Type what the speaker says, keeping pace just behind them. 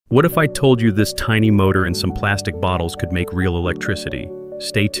What if I told you this tiny motor and some plastic bottles could make real electricity?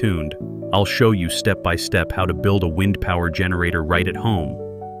 Stay tuned. I'll show you step by step how to build a wind power generator right at home.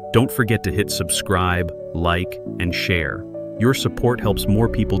 Don't forget to hit subscribe, like, and share. Your support helps more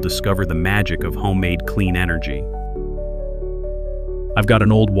people discover the magic of homemade clean energy. I've got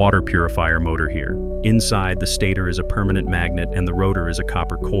an old water purifier motor here. Inside, the stator is a permanent magnet and the rotor is a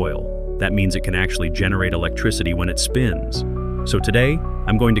copper coil. That means it can actually generate electricity when it spins. So today,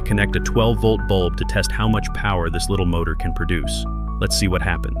 I'm going to connect a 12-volt bulb to test how much power this little motor can produce. Let's see what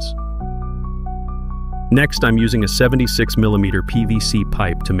happens. Next, I'm using a 76mm PVC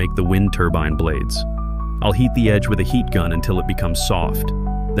pipe to make the wind turbine blades. I'll heat the edge with a heat gun until it becomes soft,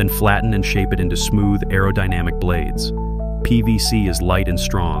 then flatten and shape it into smooth, aerodynamic blades. PVC is light and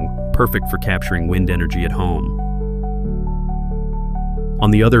strong, perfect for capturing wind energy at home. On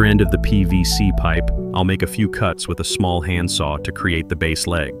the other end of the PVC pipe, I'll make a few cuts with a small handsaw to create the base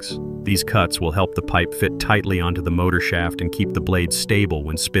legs. These cuts will help the pipe fit tightly onto the motor shaft and keep the blades stable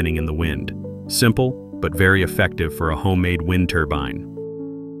when spinning in the wind. Simple, but very effective for a homemade wind turbine.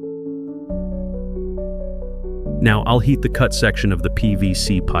 Now I'll heat the cut section of the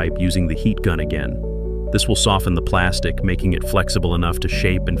PVC pipe using the heat gun again. This will soften the plastic, making it flexible enough to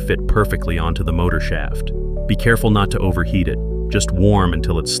shape and fit perfectly onto the motor shaft. Be careful not to overheat it. Just warm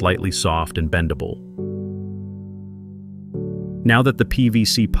until it's slightly soft and bendable. Now that the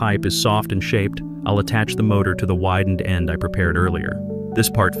PVC pipe is soft and shaped, I'll attach the motor to the widened end I prepared earlier. This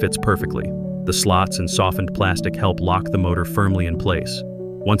part fits perfectly. The slots and softened plastic help lock the motor firmly in place.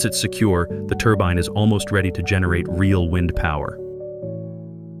 Once it's secure, the turbine is almost ready to generate real wind power.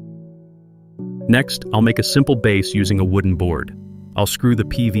 Next, I'll make a simple base using a wooden board. I'll screw the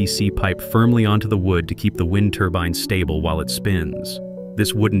PVC pipe firmly onto the wood to keep the wind turbine stable while it spins.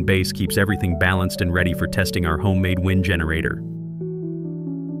 This wooden base keeps everything balanced and ready for testing our homemade wind generator.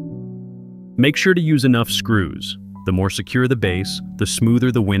 Make sure to use enough screws. The more secure the base, the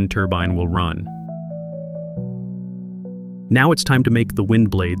smoother the wind turbine will run. Now it's time to make the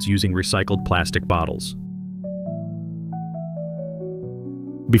wind blades using recycled plastic bottles.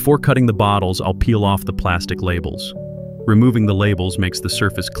 Before cutting the bottles, I'll peel off the plastic labels. Removing the labels makes the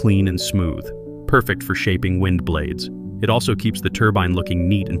surface clean and smooth, perfect for shaping wind blades. It also keeps the turbine looking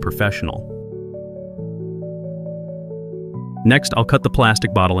neat and professional. Next, I'll cut the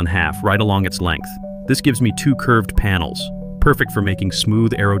plastic bottle in half, right along its length. This gives me 2 curved panels, perfect for making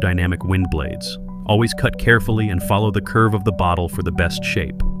smooth aerodynamic wind blades. Always cut carefully and follow the curve of the bottle for the best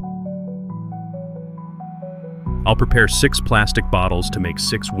shape. I'll prepare 6 plastic bottles to make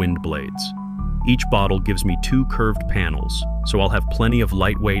 6 wind blades. Each bottle gives me 2 curved panels, so I'll have plenty of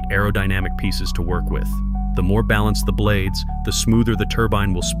lightweight aerodynamic pieces to work with. The more balanced the blades, the smoother the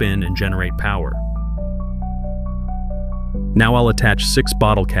turbine will spin and generate power. Now I'll attach 6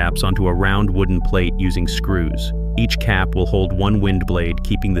 bottle caps onto a round wooden plate using screws. Each cap will hold 1 wind blade,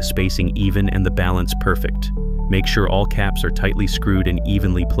 keeping the spacing even and the balance perfect. Make sure all caps are tightly screwed and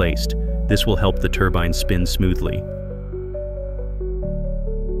evenly placed. This will help the turbine spin smoothly.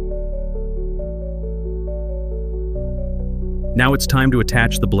 Now it's time to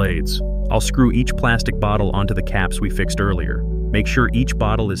attach the blades. I'll screw each plastic bottle onto the caps we fixed earlier. Make sure each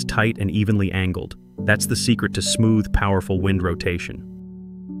bottle is tight and evenly angled. That's the secret to smooth, powerful wind rotation.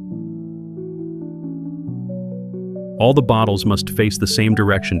 All the bottles must face the same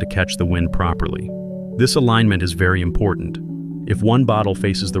direction to catch the wind properly. This alignment is very important. If one bottle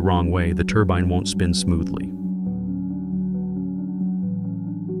faces the wrong way, the turbine won't spin smoothly.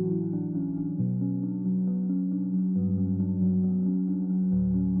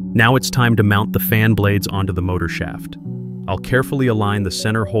 Now it's time to mount the fan blades onto the motor shaft. I'll carefully align the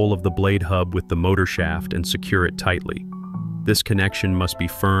center hole of the blade hub with the motor shaft and secure it tightly. This connection must be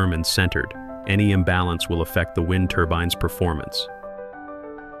firm and centered. Any imbalance will affect the wind turbine's performance.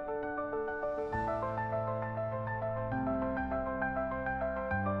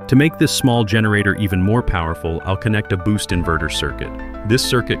 To make this small generator even more powerful, I'll connect a boost inverter circuit. This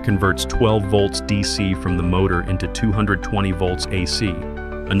circuit converts 12 volts DC from the motor into 220 volts AC,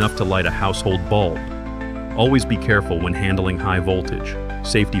 enough to light a household bulb. Always be careful when handling high voltage.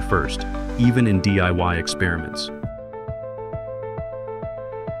 Safety first, even in DIY experiments.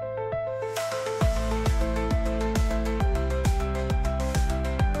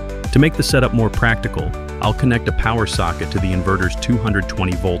 To make the setup more practical, I'll connect a power socket to the inverter's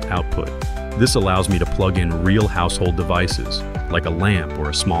 220 volt output. This allows me to plug in real household devices, like a lamp or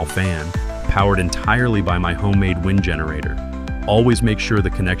a small fan, powered entirely by my homemade wind generator. Always make sure the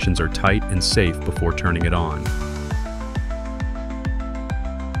connections are tight and safe before turning it on.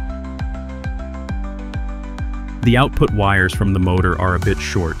 The output wires from the motor are a bit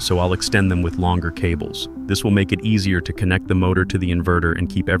short, so I'll extend them with longer cables. This will make it easier to connect the motor to the inverter and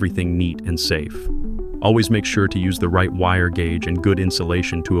keep everything neat and safe. Always make sure to use the right wire gauge and good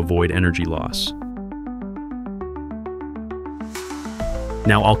insulation to avoid energy loss.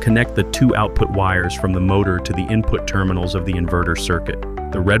 Now I'll connect the two output wires from the motor to the input terminals of the inverter circuit.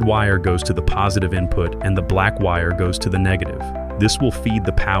 The red wire goes to the positive input and the black wire goes to the negative. This will feed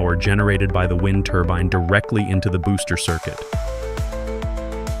the power generated by the wind turbine directly into the booster circuit.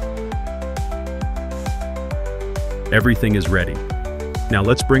 Everything is ready. Now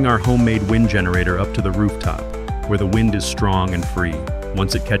let's bring our homemade wind generator up to the rooftop, where the wind is strong and free.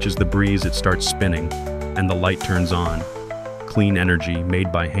 Once it catches the breeze, it starts spinning, and the light turns on. Clean energy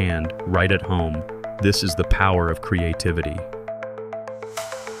made by hand, right at home. This is the power of creativity.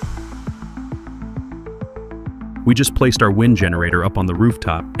 We just placed our wind generator up on the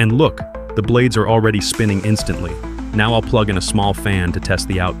rooftop, and look, the blades are already spinning instantly. Now I'll plug in a small fan to test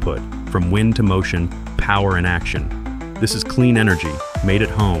the output, from wind to motion, power and action. This is clean energy, made at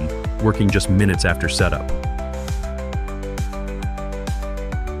home, working just minutes after setup.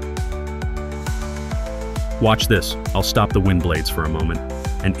 Watch this. I'll stop the wind blades for a moment,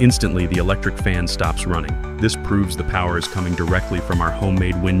 and instantly the electric fan stops running. This proves the power is coming directly from our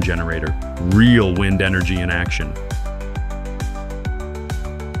homemade wind generator. Real wind energy in action.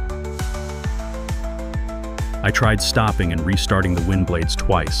 I tried stopping and restarting the wind blades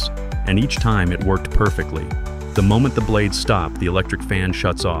twice, and each time it worked perfectly. The moment the blades stop, the electric fan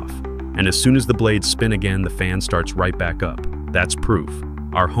shuts off, and as soon as the blades spin again, the fan starts right back up. That's proof.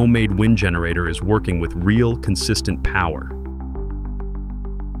 Our homemade wind generator is working with real, consistent power.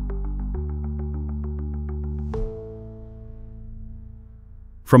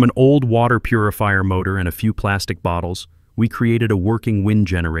 From an old water purifier motor and a few plastic bottles, we created a working wind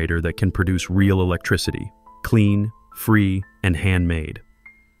generator that can produce real electricity, clean, free, and handmade.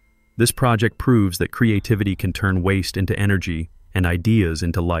 This project proves that creativity can turn waste into energy and ideas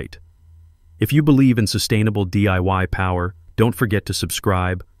into light. If you believe in sustainable DIY power, don't forget to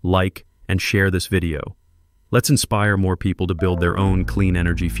subscribe, like, and share this video. Let's inspire more people to build their own clean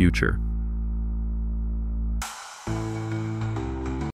energy future.